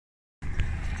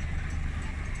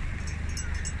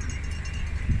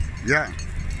Ja.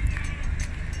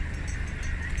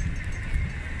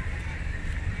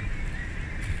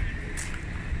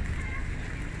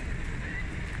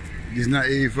 Dus nou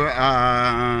even,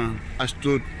 als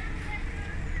het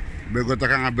begon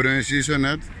gaan bruin season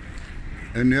net.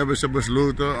 En nu hebben ze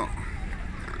besloten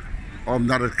om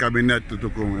naar het kabinet toe te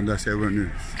komen. En daar zijn we nu.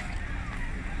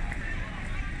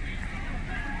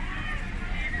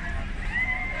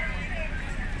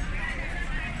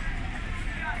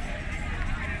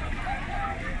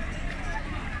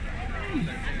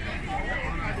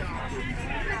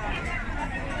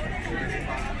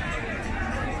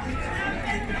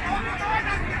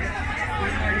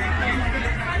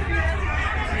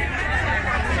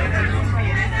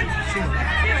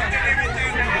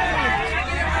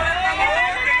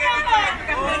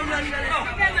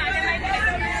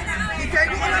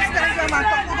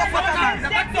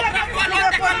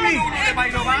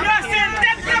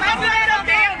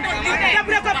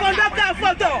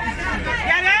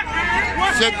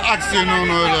 Zet actie nu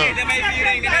nodig.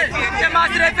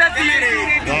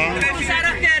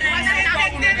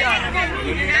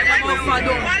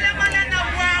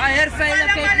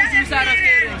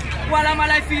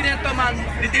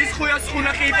 Dit is goede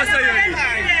schoenen geven ze jullie.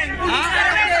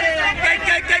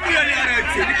 Kijk hoe jullie eruit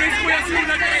zien. Dit is goede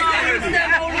schoenen geven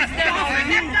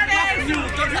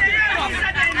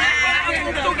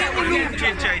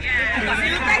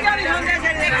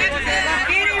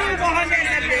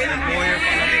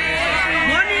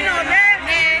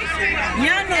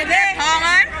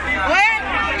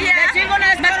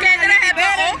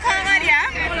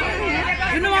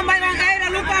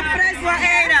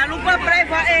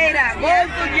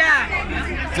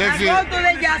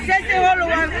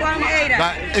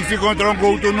Ik zie contra een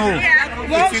go to no.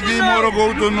 Ik zie die morgen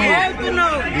go to no.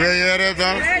 Wil je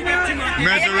redden?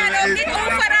 Mensen willen niet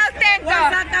overal tanken.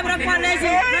 Dat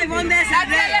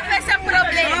is een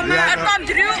probleem. Er komt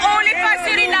ruwolie van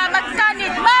Suriname. Het kan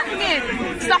niet, mag niet.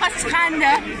 Het is toch een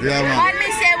schande. Ja, man.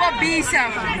 Waarmee zijn we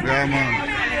bezig? Ja, man.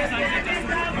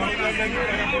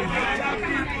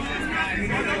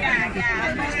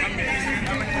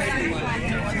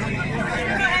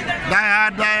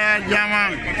 Ja,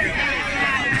 man.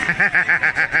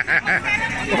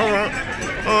 Oh,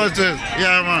 wat is het?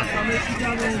 Ja, man.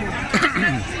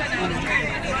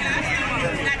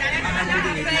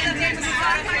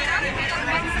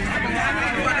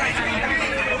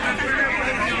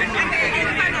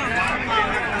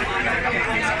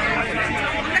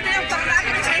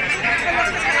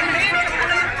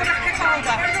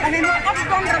 En hij moet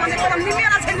opdonderen, want ik wil hem niet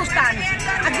meer als Hindustani.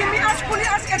 Als je niet als koelie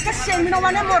als Erkeshen, niet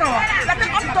wanneer moro. Laat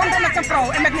hem opdonderen met zijn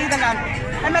vrouw en met Nederland.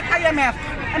 En met IMF.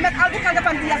 En met al die kanten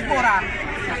van diaspora.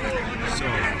 Zo.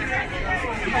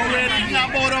 Ja,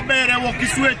 moro bere, wokkie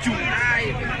sweetju.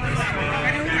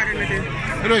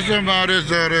 Rustig maar,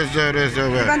 rustig.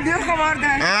 Ik ben duur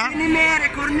geworden. Niet meer,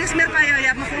 ik hoor niets meer van jou. Je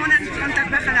hebt me gewoon aan het contact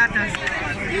weggelaten.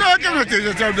 Nou, ik heb nog steeds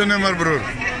hetzelfde nummer, broer.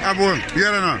 Abon,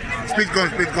 hier en dan.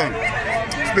 Speedcon.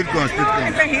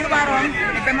 Ik ben hier waarom?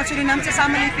 Ik ben met Surinaamse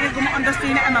samenleving om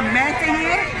ondersteunen en mijn mensen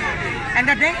hier. En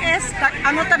dat ding is, dat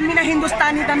anotat mina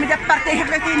Hindustani, dan met de partij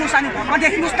heeft Hindustani. Want de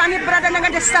Hindustani braden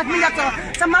en de stad niet.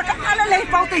 Ze maken allerlei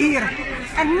fouten hier.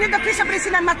 En niet de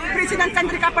vice-president, maar president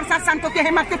Chandrika Persat Santos,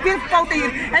 hij maakt veel fouten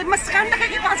hier. Hij heeft me schande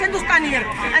gegeven als Hindustani hier.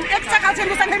 En ik zeg als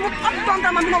Hindustani, hij moet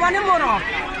opdonderen, maar wanneer moro.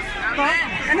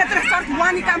 En het resort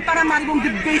Wanika en Paramaribo,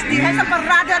 de beest, die hij is een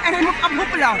verrader en hij moet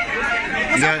ophoepelen.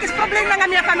 Dus dat is het probleem dat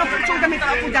we gaan opzoeken met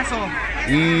de zo.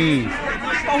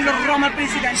 Paulo Rommel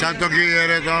president. Santo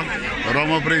hier, toch?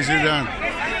 Rommel president.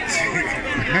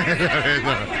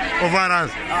 Of Arras?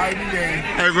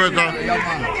 Ik weet toch?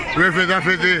 We vinden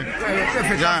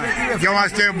het. Je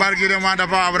was tegen Barki de man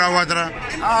dat Abra Watra.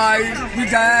 Ai, die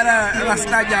jaren,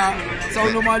 rastaja.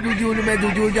 Zou normaal doen met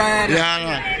doen jaren. Ja,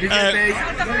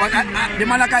 want de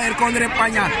man kan hier kondre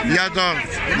panya. Ja toch?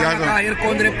 De man kan hier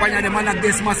kondre panya, de man dat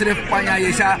desmasref panya. Je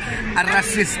is een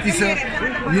racistische.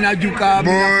 Mina Juka,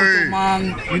 Mina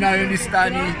Fotomang, Mina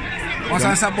Hindustani. Want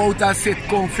aan Sabota zit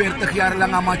kon 40 jaar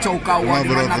lang aan Machauka, want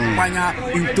die man panya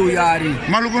in 2 jaar.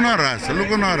 Maar look on ras,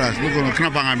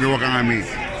 knap aan mij, wat aan mij.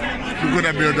 Look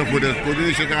at beeld voor de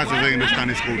politie gaat zo in de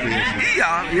Spanish school.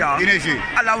 Ja. Inesi.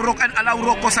 Alla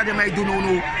rock kosa de mij doen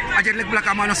nu. Als je lekker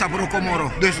aan mano sabro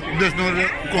komoro. Dus no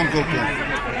konko.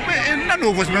 Maar dan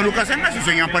overs met Lucas en dat is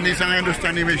een Japanese en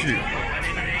Hindustani machine.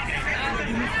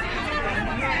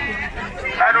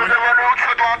 En we hebben ook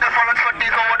verdoemd van het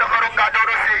verdienen van de gerokade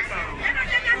Rossi.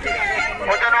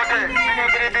 Ote,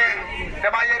 de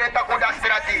manier dat goed is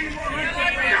strategie.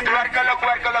 Dus werkelijk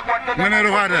wat meneer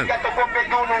Rogader.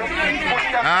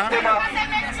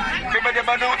 met de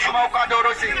benoemd van elkaar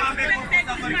door zien.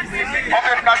 Of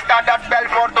heeft naar standaard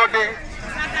Belfort door de.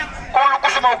 Kon ook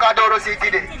elkaar door zien.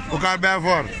 Elkaar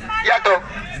Belfort? Ja toch?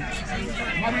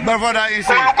 Belfort daar in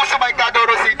zee? Kon ook elkaar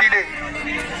door zien.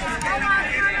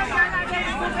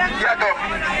 Ja toch?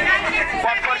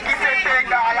 Wat voor kiezen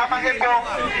tegen allemaal geko.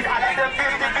 Alla de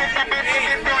binti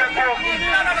weko.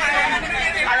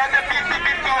 Alla de binti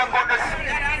weko. Dus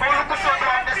kon ook zo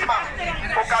door de sma.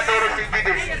 Elkaar door zien.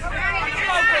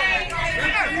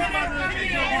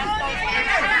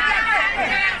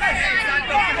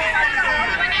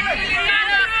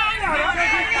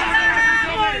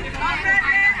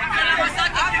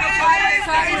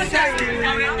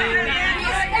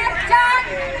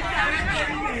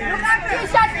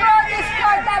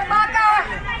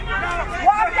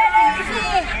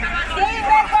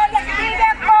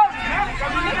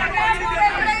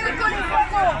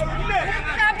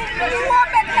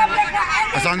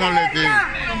 Asa no leti.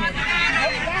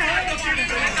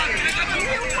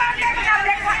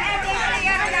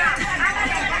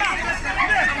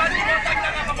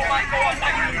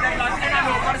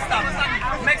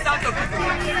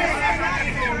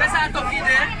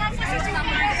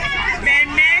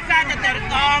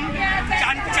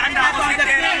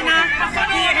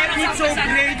 Niet zo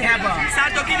breed hebben.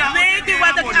 Weet u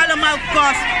wat het allemaal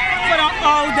kost voor een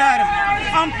ouder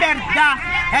om per dag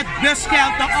het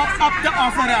busgeld op te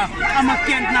offeren om een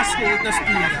kind naar school te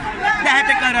sturen? Daar heb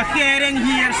ik een regering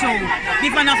hier zo,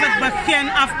 die vanaf het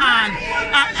begin af aan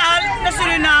al de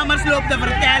Surinamers loopt te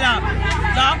vertellen.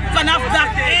 Vanaf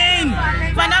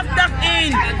dag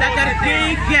 1 dat er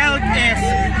geen geld is.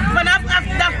 Vanaf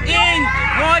dag 1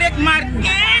 hoor ik maar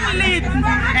één lied.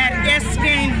 Er is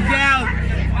geen geld.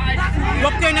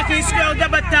 We kunnen geen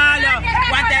schulden betalen,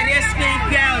 want er is geen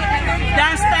geld.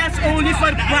 Dan staatsolie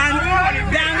verband,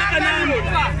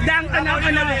 dan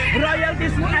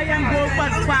royalties voor Ayango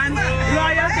verband,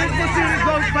 royalties voor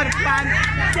Surigo verband.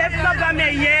 Tefka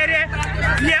Bameyere,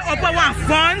 je op een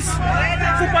fonds,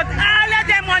 support alle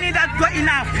de money that go in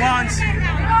a funds.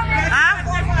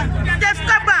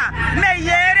 Tefka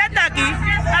Bameyere taki,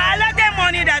 alle de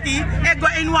money that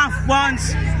go in one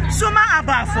funds. Suma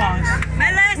Abba funds.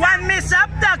 Want misap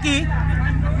taki,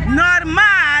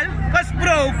 normaal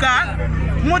gesproken,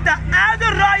 moeten al de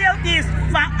royalties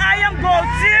van Iron Gold,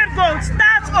 Zeer Gold,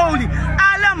 staatsolie,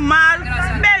 allemaal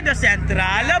bij de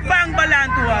centrale bank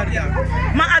beland worden.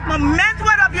 Maar het moment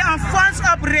waarop je een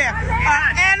fonds opricht,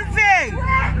 een NV,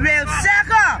 wil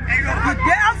zeggen,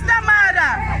 de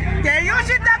Aftamara, de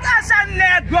Yoshi dat als een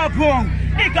net gobong,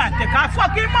 ik had de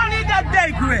fucking money dat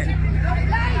deed we.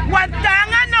 Want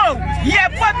tanga nou, je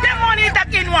pot de money dat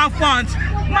in one funds.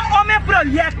 Maar om een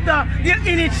projecten die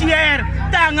initieer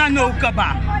tanga nou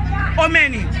kaba.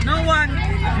 Omeni. No one.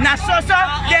 Na soso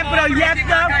de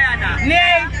projecten.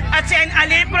 Nee, het zijn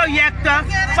alleen projecten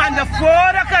van de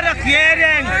vorige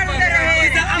regering.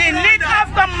 Die niet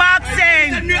afgemaakt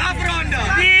zijn.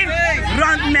 Die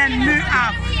rondt men nu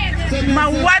af.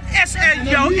 Maar wat is uit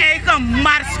jouw eigen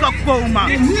mars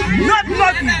gekomen? Not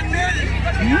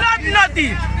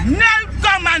naughty. 0,0.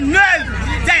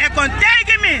 Zij kon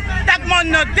tegen me dat man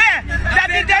not de, dat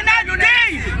ik de not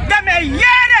de, dat mij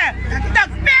jaren, dat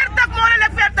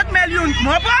 40 miljoen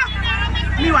moppa.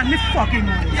 Me want me fucking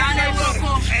money.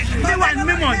 Me want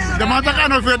me money. De man dat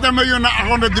kan 40 miljoen naar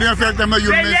 843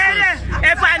 miljoen mensen.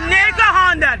 If I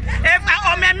 900, if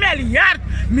I om een miljard,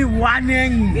 me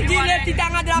wanting.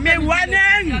 Me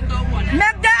wanting.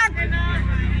 Met dat.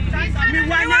 Me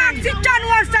wanting. Si Chan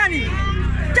Wansani.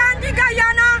 Chan di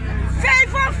Guyana,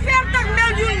 45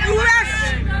 miljoen US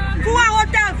voor een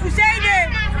hotel voor zijde.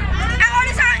 En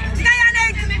alles aan Guyana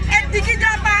en die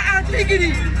drapa aan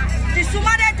Tigiri. Die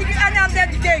suma de Tigiri aan dat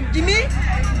ding.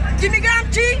 Jimmy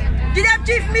Gramchi, die heeft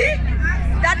chief me.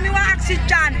 Dat nu een actie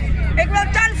Chan. Ik wil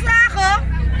Chan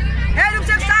vragen. Hij noemt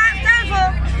zichzelf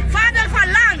vader van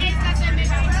land.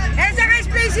 Hij zegt hij is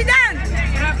president.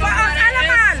 Voor ons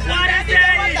allemaal.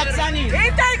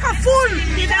 Heeft hij gevoel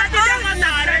dat ons...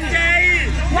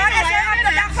 Wat is hij op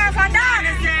de dag van vandaag?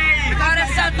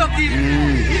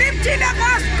 Lipchi met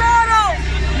ons koro.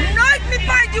 Nooit meer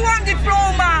bij die one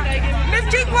diploma.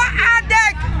 Lipchi was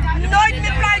adek. Nooit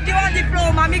meer bij die one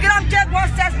diploma. Mijn gramcheck was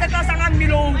 60 klas aan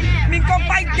Milo. Mijn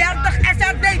compagnie 30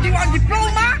 SRD die one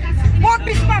diploma.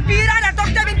 Popis papieren dat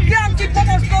toch de gramcheck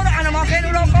voor ons koro aan hem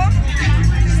geen logo.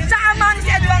 Samen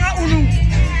is het wangen unu.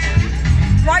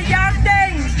 Wat jaar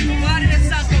ding.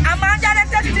 Amanda de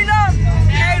textilo.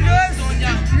 Hey Rus.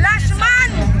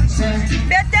 Lashman.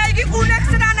 Betegi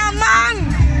unextra na man.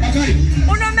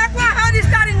 Uno mekwa hadi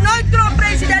stari nooit tro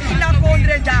president in de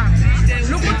Kondreja.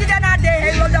 Look wat hij daarna deed.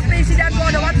 Hij wil de president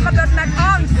worden. Wat gebeurt met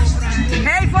ons?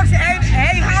 Hij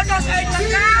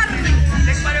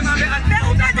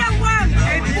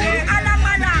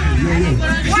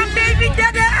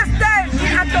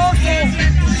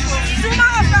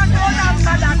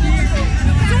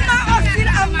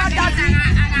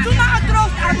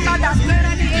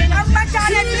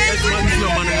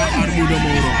armoede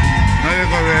moro. Nee, ik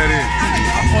weer.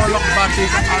 Oorlog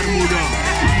batik armoede.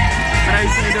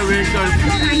 Prijzen in de winkel.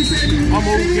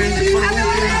 Omhooging,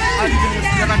 verhoging.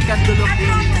 Alles kan de lucht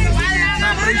in.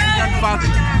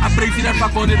 President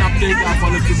Pak kon dit update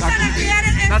afvallen te maken.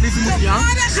 Dat is moet ja.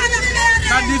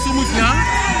 Dat is moet ja.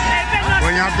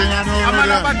 Banyak dengan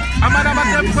Amada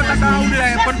bakal kita tahu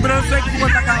dia penberusek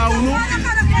kita tahu.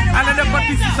 Ada dapat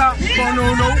sisa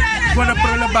kono pada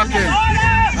perlebakan.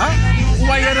 Hah?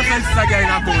 Uaya reflex saja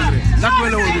yang aku beri. Tak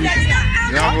boleh lebih.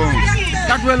 Ya bang.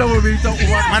 Tak boleh lebih itu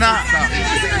uang. Mana?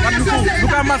 Kan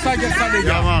bukan masalah saja.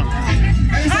 Ya bang.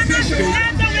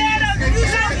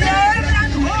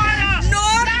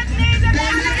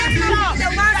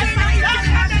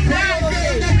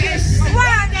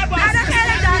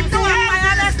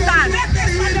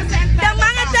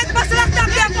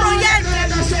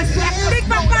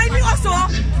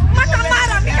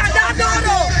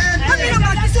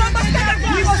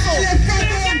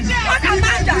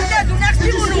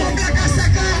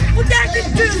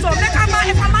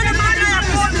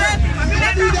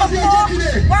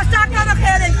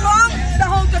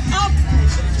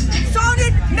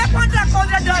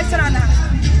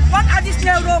 Wat adis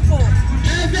Neuroko?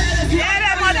 Ja,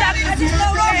 maar dat adis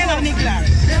Neuroko niet klaar.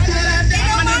 Die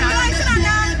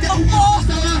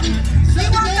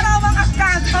want trouwens een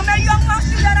kans. Om een jong man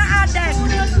te leren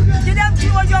aandenken. Die denkt die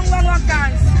een jong man een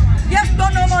kans. Yes,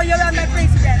 don't know more. Je bent mijn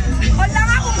president.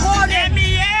 Ondanks omhoog.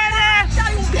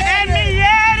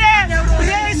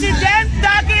 President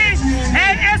Taki.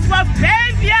 Hij is voor 5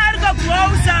 jaar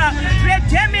gekozen. Met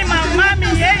Jimmy, mama,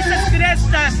 Jezus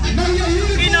Christus.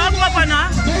 Papa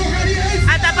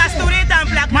ata pastorie dan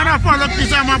plak. Mana volk die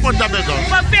sama pot dat beto.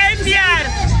 Voor 5 jaar.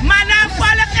 Mana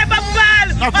volk e bepaal.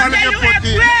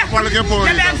 Volk e poli.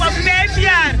 Je bent voor 5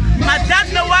 jaar. Maar dat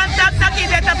no one tak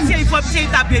dit op zee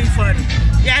voor.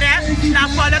 Ja hè? Na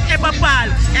volk e bepaal.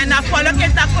 En na volk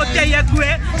e tak ote je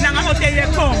kwe. Na ote je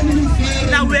kom.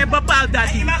 Na we bepaal dat.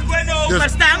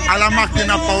 Verstaan? Alla macht in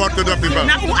power to the people.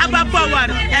 Na u aba power.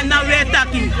 En na we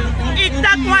taki. Ik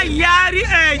tak maar jaren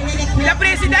uit. De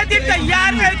president heeft een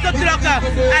jaar uitgetrokken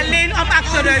alleen om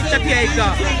achteruit te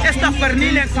kijken. Is de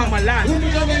vernieling van mijn land.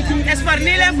 Is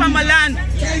vernieling van mijn land.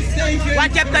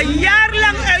 Want je hebt een jaar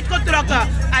lang uitgetrokken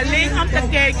alleen om te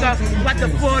kijken wat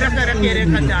de vorige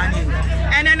regering gedaan heeft.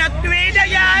 En in het tweede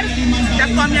jaar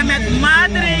dan kom je met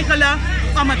maatregelen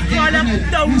om het volk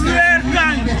te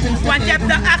werken. Want je hebt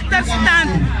de achterstand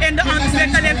in de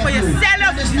ontwikkeling voor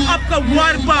jezelf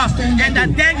opgeworpen. En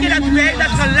dan denk je dat wij dat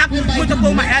gelak moeten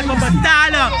komen helpen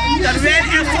betalen. Terwijl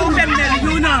er zoveel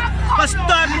miljoenen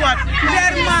gestort wordt.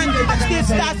 Per maand steeds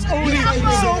staatsolie.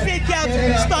 Zoveel geld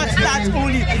stort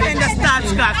staatsolie in de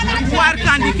staatskas. Waar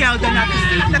kan die geld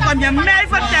naartoe? Dan kom je mij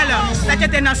vertellen dat je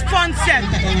het in een fonds zet.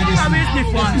 Dat is die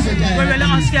fonds. We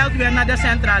willen ons geld weer naar de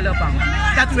centrale bank.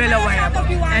 Dat willen we hebben.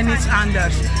 En niets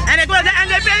anders. En ik wil de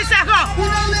NDP zeggen.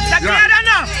 Dat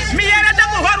meer dan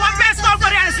hoor wat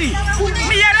persconferentie.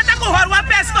 Meer dan hoor wat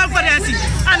persconferentie.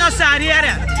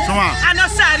 Anosariere.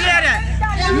 Anosariere.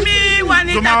 Mi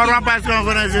wani Suma warwa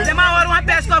persconferentie. Suma warwa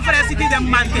persconferentie die de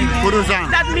manting. Kudusan.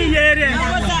 Dat mi yere.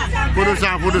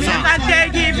 Kudusan. Dat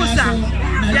tegi fusan.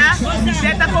 Ja, dit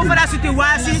is over de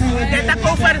situatie. Dit is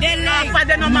over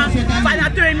de normaal.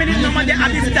 Van 2 minuten normaal de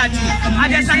abiftachi.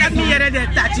 Ade sanat mi yere de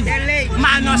tachi.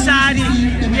 Maar anosari.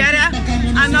 Yere.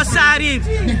 Anosari.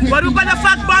 We roepen de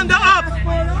vakbonden op.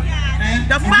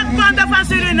 De vakbonden van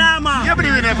Suriname. Ja,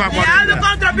 de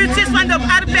contributies van de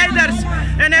arbeiders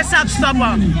in een zak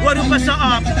stoppen. We roepen ze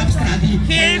op.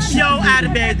 Geef jouw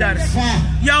arbeiders,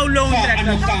 jouw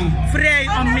loontrekkers vrij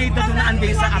om mee te doen aan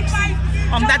deze actie.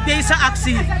 Omdat deze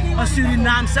actie een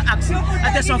Surinaamse actie is.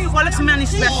 Het is een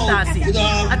volksmanifestatie.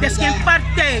 Het is geen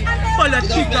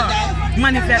partijpolitieke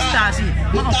manifestatie,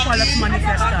 maar een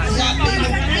volksmanifestatie.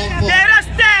 Er is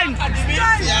ding.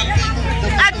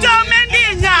 Het jou men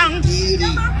die nyang.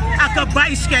 Akaba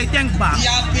is kijk denkbaar.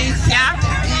 Ja?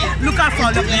 Look at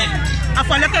volk.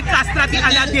 Afvallen ke kastrati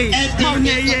alade.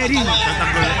 Uneyeri.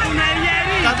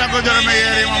 Tata ko jara me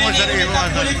yeri mamo sari.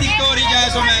 Politik tori ja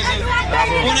so mensen.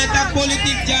 Oneta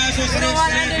politik ja so schreef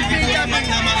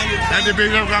En de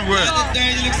bezig kan we. Laat het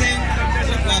duidelijk zijn.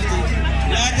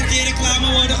 Laat er geen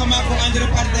reclame worden gemaakt voor andere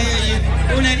partijen hier.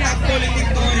 Oneta politik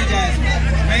tori ja.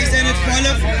 Wij zijn het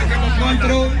volk.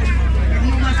 Controle.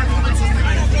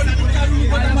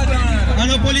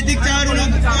 Ano politiek caro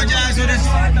lang po dyan, so dus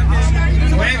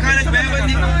wij gaan het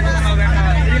niet.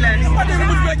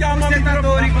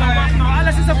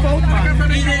 Alles is een fout,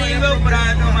 man. Iedereen wil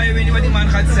praten, maar je weet niet wat die man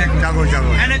gaat zeggen.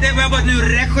 En we hebben het nu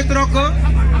recht getrokken.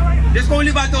 Dus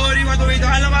colibatorie, wat we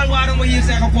weten allemaal waarom we hier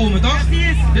zijn gekomen, toch?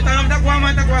 Dus daarom dat kwam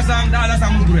en dat was aan de alles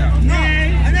aan moet broeien.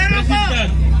 Nee, Precies dat.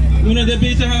 We zijn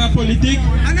bezig aan politiek.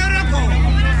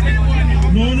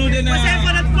 No, we zijn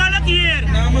van het volk hier.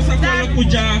 Namens het volk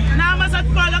Uja. Namens het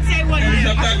volk zijn we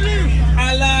hier.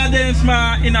 Alla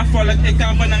densma in het volk, ik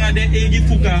kan van de eigen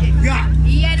fuka. Ja.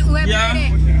 Ja.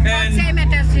 En Zij met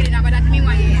de Suriname, dat niet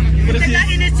waar je. precies.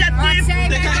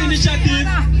 Dat initiatief.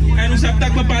 En we hebben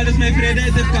dat bepaald is mijn vrede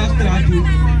is de straat.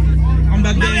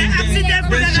 Omdat de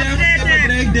chef het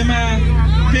bedrijf de maar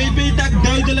VP tak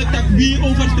duidelijk dat wie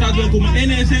over straat wil komen. En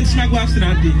hij zijn smakwa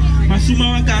straat. Maar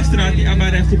Sumawa ka straat die hebben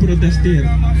recht voor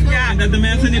protesteren. En dat de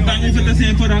mensen niet bang hoeven te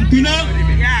zijn voor aan kunnen.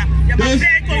 Ja, je mag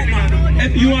vrij komen.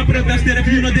 If you want protesteren, if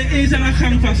you nog de eens aan de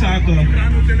gang van zaken.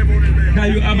 Dat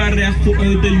je hebben recht voor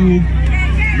uit de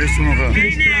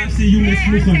frustratie, je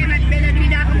misvloegen.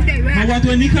 Maar wat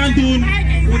we niet gaan doen,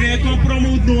 we gaan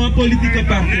promoten door een politieke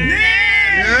partij. Nee.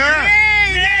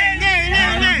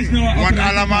 Want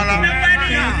allemaal.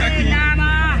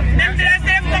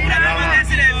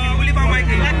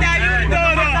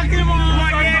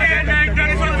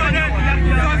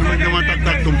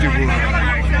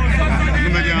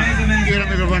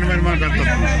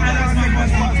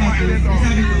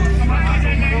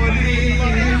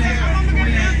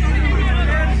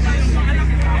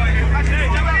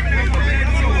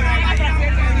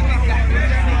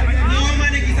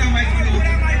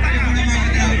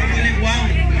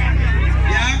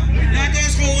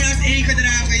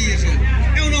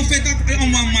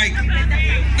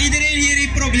 Iedereen hier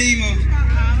heeft problemen.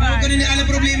 Maar we kunnen niet alle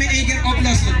problemen één keer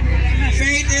oplossen.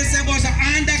 Feit is, ze hebben onze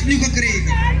aandacht nu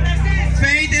gekregen.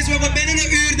 Feit is, we hebben binnen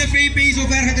een uur de VP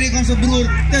zover gekregen om zijn broer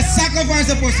te zakken van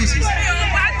zijn posities.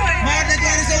 Maar dit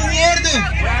waren zijn woorden.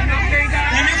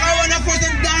 En nu gaan we nog voor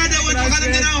zijn daden, want we gaan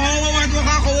hem eraan houden, want we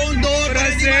gaan gewoon door. Dat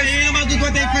hij maar helemaal doet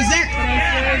wat hij heeft gezegd.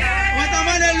 Want dan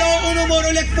maar de law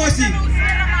onomorelijk possie.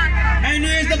 En nu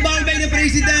is de bal bij de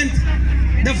president.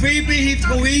 De VP heeft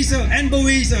gewezen en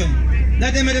bewezen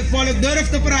dat hij met het volk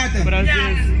durft te praten.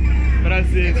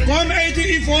 Kom uit uw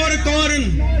ivoren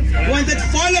toren, want het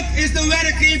volk is de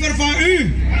werkgever van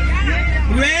u.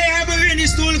 Wij hebben u in die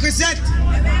stoel gezet.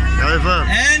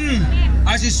 En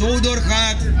als je zo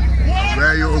doorgaat,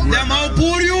 dan mau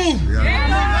pour you.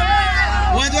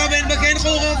 Want we hebben in het begin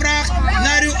gewoon gevraagd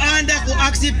naar uw aandacht, uw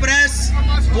actiepres,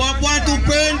 uw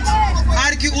punt,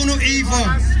 arki uno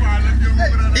even.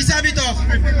 Isabi toch?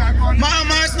 Maar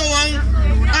amas no ang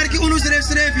arki uno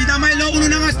schreef, dan mij lo uno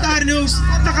nang star news,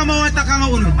 takamawa takanga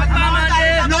uno.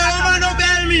 No man no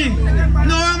bel me,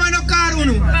 no man no car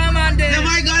uno. Dan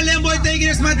mij gaan lemboy tegen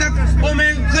is met dat om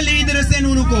mijn gelederen zijn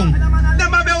uno kom. Dan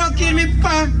maar bij wat keer me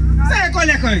pa, zeg ik al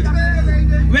lekker.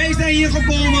 Wij zijn hier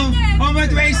gekomen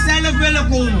omdat wij zelf willen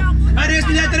komen. Er is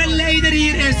niet dat er een leider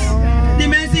hier is. Die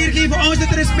mensen hier geven ons het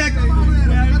respect.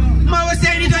 Maar we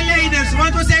zijn niet de leiders,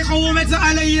 want we zijn gewoon met z'n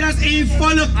allen hier als één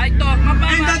volk.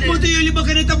 En dat moeten jullie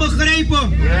beginnen te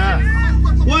begrijpen.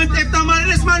 Want if dan maar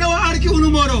is maar nou een arki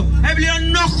unumoro, hebben jullie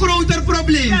een nog groter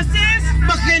probleem.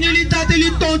 Beginnen jullie dat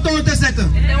jullie toon te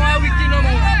zetten.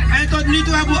 En tot nu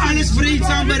toe hebben we alles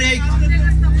vreedzaam bereikt.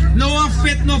 No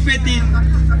fit, no fit.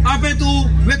 Af en toe,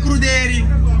 we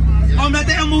cruderen. Omdat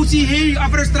de emotie heen, of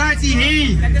frustratie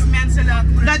heen. Dat is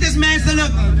menselijk. Dat is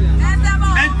menselijk.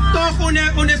 En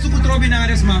toch onderzoeken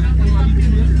trobinaris man.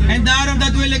 En daarom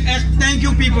dat wil ik echt, thank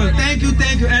you people, thank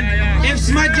you. En if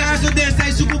smart jaso des,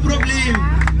 zij zoeken probleem.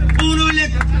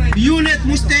 Unulik unit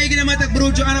moest tegen met het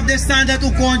broodje aan op de stand dat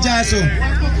u kon jaso.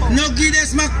 Nog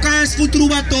gides maar kans voor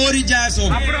troubatori jaso.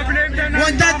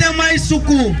 Want dat de mij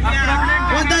zoeken.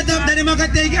 Want dat de mij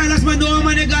gaat tegen alles maar door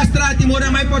mijn gastrati,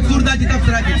 maar mijn potsoer dat dit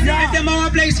afstrati. En de mij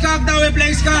pleiskap, dat we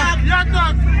pleiskap.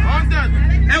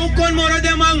 En hoe kon moro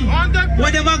de man?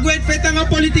 Wat de man gaat vetten aan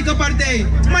politieke partij.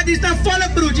 Maar die is een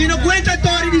volk broodje, je gaat een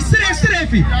tori die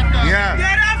schreef. Ja.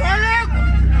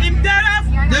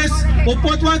 Dus op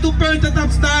pot wat u punten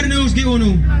op Star News die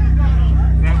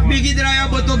Biggie draaien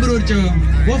op het broertje.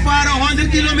 We varen 100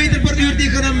 km per uur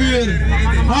tegen een muur.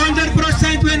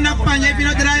 100% we nappen. Je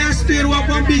vindt draaien sturen op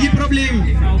een biggie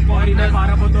probleem.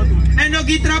 En nog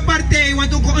gitra partij,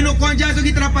 want ook nog kon je zo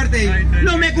gitra partij.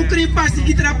 No me ku kri pasti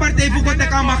gitra partij voor dat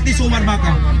kan mag die zomaar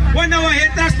bakken. Want nou we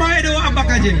het transport doen aan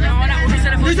bakkaje.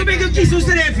 Dus we moeten kiezen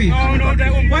schrijven.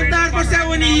 Want daarvoor zijn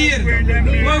we niet hier.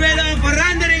 We willen een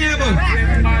verandering hebben.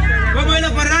 We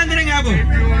willen verandering hebben.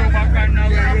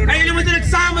 En jullie moeten het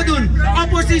samen doen.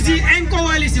 Oppositie en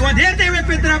coalitie. Want hier zijn we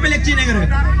Petra electie.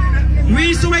 Wie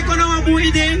is zo'n economie boe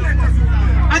idee?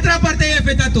 Atra partijen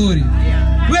vetatori.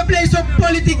 We blijven zo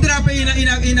politiek drapen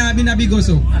in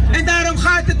Bigoso. En daarom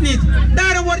gaat het niet.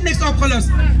 Daarom wordt niks opgelost.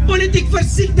 Politiek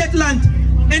verziekt dit land.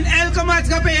 In elke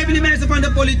maatschappij hebben die mensen van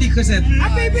de politiek gezet.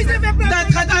 Dat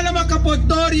gaat allemaal kapot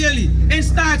door jullie. In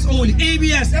staatsolie,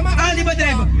 EBS, al die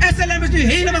bedrijven. SLM is nu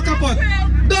helemaal kapot.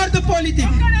 Door de politiek.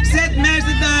 Zet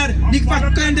mensen daar die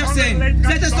vakkundig zijn.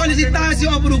 Zet een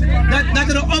sollicitatieoproep. Dat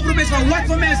er een oproep is van wat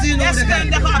voor mensen je nodig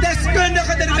hebt.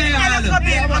 Deskundigen erbij halen.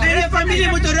 En je familie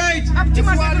moet eruit.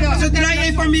 Zodra je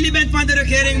een familie bent van de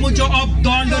regering moet je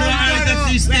opdonderen uit het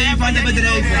systeem van de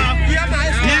bedrijven. Je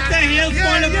hebt een heel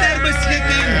volk ter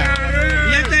beschikking.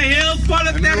 Je hebt een heel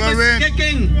volk ter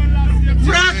beschikking.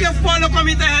 Vraag je volk om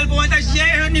je te helpen, want als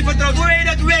jij hun niet vertrouwt, hoe weet je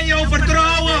dat wij jou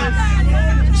vertrouwen?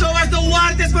 Zoals de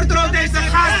waard is vertrouwd deze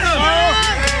gasten.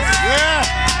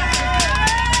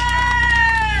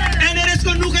 En er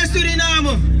is genoeg in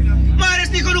Suriname, maar er is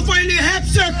niet genoeg voor jullie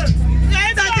hebzucht.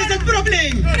 Dat is het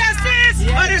probleem.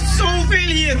 Precies. Er is zoveel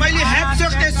hier, maar jullie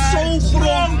hebzucht is zo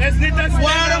groot.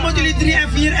 Waarom moeten jullie 3 en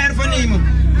 4 erven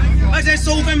nemen? Er zijn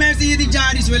zoveel mensen hier die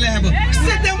jaris willen hebben.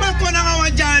 Zet hem maar koning aan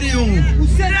een jari, jongen.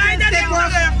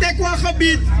 Tekwa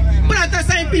gebied. Prata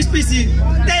zijn pispisi.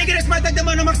 Tigres maar dat de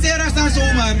man mag zeggen aan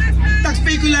zomaar. Tak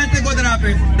speculanten go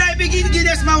drapen. Dat begint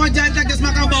gides maar wat jari, tak des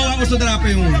maar kan bouwen als drapen,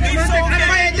 jongen. Maar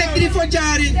je tek 3 voor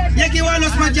jari. Je kiet wel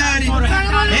los met jari.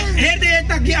 Herde je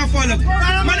takje afvallen.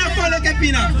 Maar afvallen heb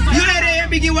je nou. Jullie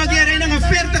begin wat je rijden aan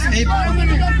 40.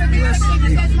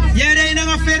 Je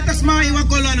rijden aan 40 maar in wat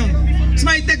kolonnen.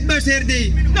 Smai tek bus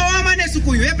herde. No man is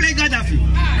sukuyu. Je play Gaddafi.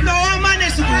 No man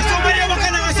is sukuyu. Somebody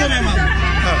wakana ngaso mema.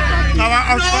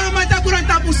 No man ta kurang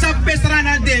tapu sap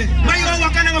pesrana de. Maar je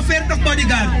wakana nga 40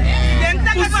 bodyguard.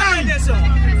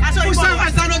 Pusang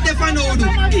asano defano odu.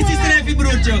 Kisi strefi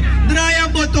broodje. Draai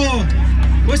aan boto.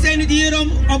 We zijn niet hier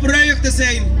om opruiig te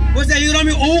zijn. We zijn hier om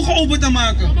je ogen open te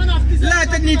maken. Laat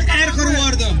het niet erger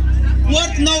worden.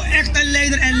 Word nou echt een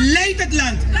leider en leid het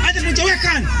land. Anders moet je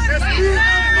weggaan.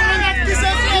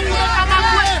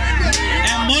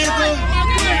 En morgen...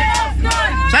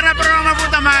 Sana programma voor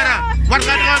Tamara. Wat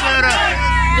gaat er gebeuren?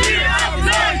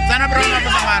 Sana programma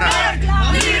voor Tamara.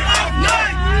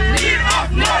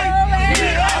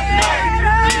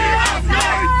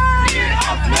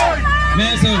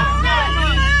 Mensen,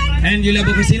 en jullie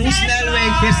hebben gezien hoe snel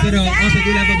wij gisteren onze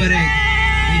doel hebben bereikt.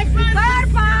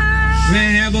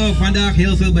 Wij hebben vandaag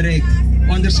heel veel bereikt.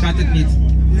 Onderschat het niet.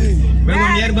 We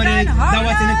hebben meer bereikt dan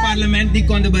wat in het parlement die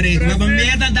konden bereiken. We hebben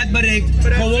meer dan dat bereikt.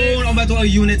 Gewoon omdat we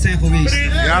een unit zijn geweest.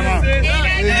 Ja man.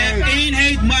 En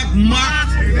eenheid maakt macht.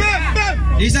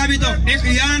 Je snapt toch? In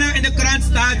Guyana in de krant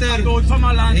staat er.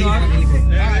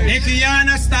 In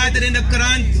Guyana staat er in de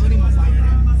krant.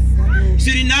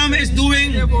 Suriname is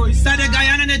doing. Staat de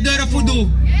Guyana niet durven voor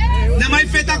doen. Dat is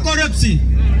vette corruptie.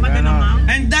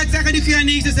 En dat zeggen die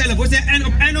Guyanese zelf. We zijn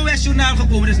op NOS journaal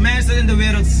gekomen. Dus mensen in de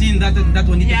wereld zien dat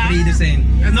we niet tevreden zijn.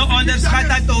 Nou onderschat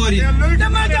dat Tori.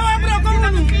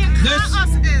 Dus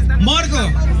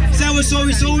morgen zijn we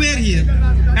sowieso weer hier.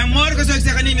 En morgen zou ik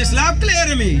zeggen neem je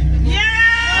slaapkleren mee.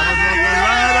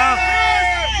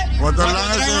 Wat een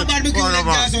lange zin.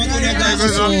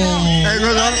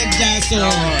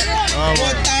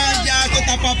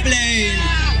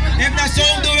 If that's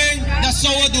so doing, that's so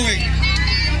we're doing.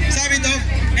 Sabi toch?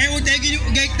 En we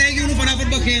tegen jullie vanaf het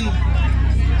begin.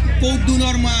 Poot doe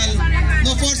normaal.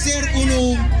 No forceer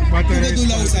uno. Uno doe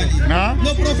lausali.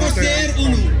 No provoceer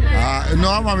uno.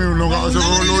 No, mami, we nog als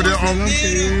we loden om.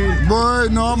 Boy,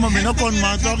 no, mami, no kon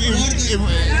maar toch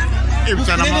ik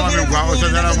sta naar mama met wou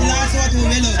ze daar voor.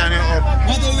 Zijn op.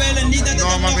 Wat we willen niet dat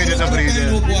no, mami, dit is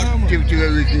brede. Tip tip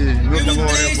we dat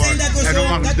horen voor. En dan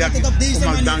mag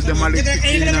dank de malik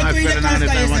in naar verder naar de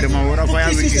tijd want de mawara van ja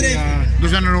we. Dus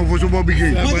zijn er nog voor zo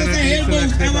begin. Nee,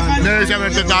 ze hebben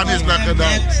het totaal niet slecht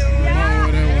gedaan.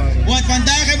 Want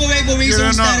vandaag hebben wij bewezen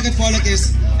hoe sterk het volk is.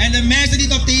 En de mensen die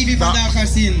het op TV vandaag gaan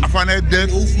zien. Vanuit dit,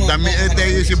 dan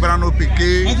is je brand op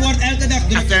piqué. Het wordt elke dag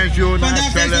druk.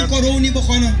 Vandaag is de corona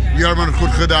begonnen. Jullie hebben het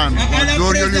goed gedaan.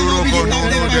 Door jullie Europa.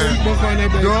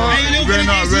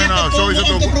 Winnaar. Zo is het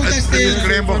ook. Het is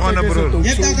klein begonnen, bro. Je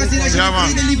hebt al gezien als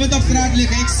je de liefde op straat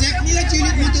liggen. Ik zeg niet dat jullie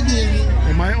het moeten doen.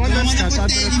 Maar je onderschat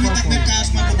dat het met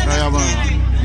kaas maken. Ja, man.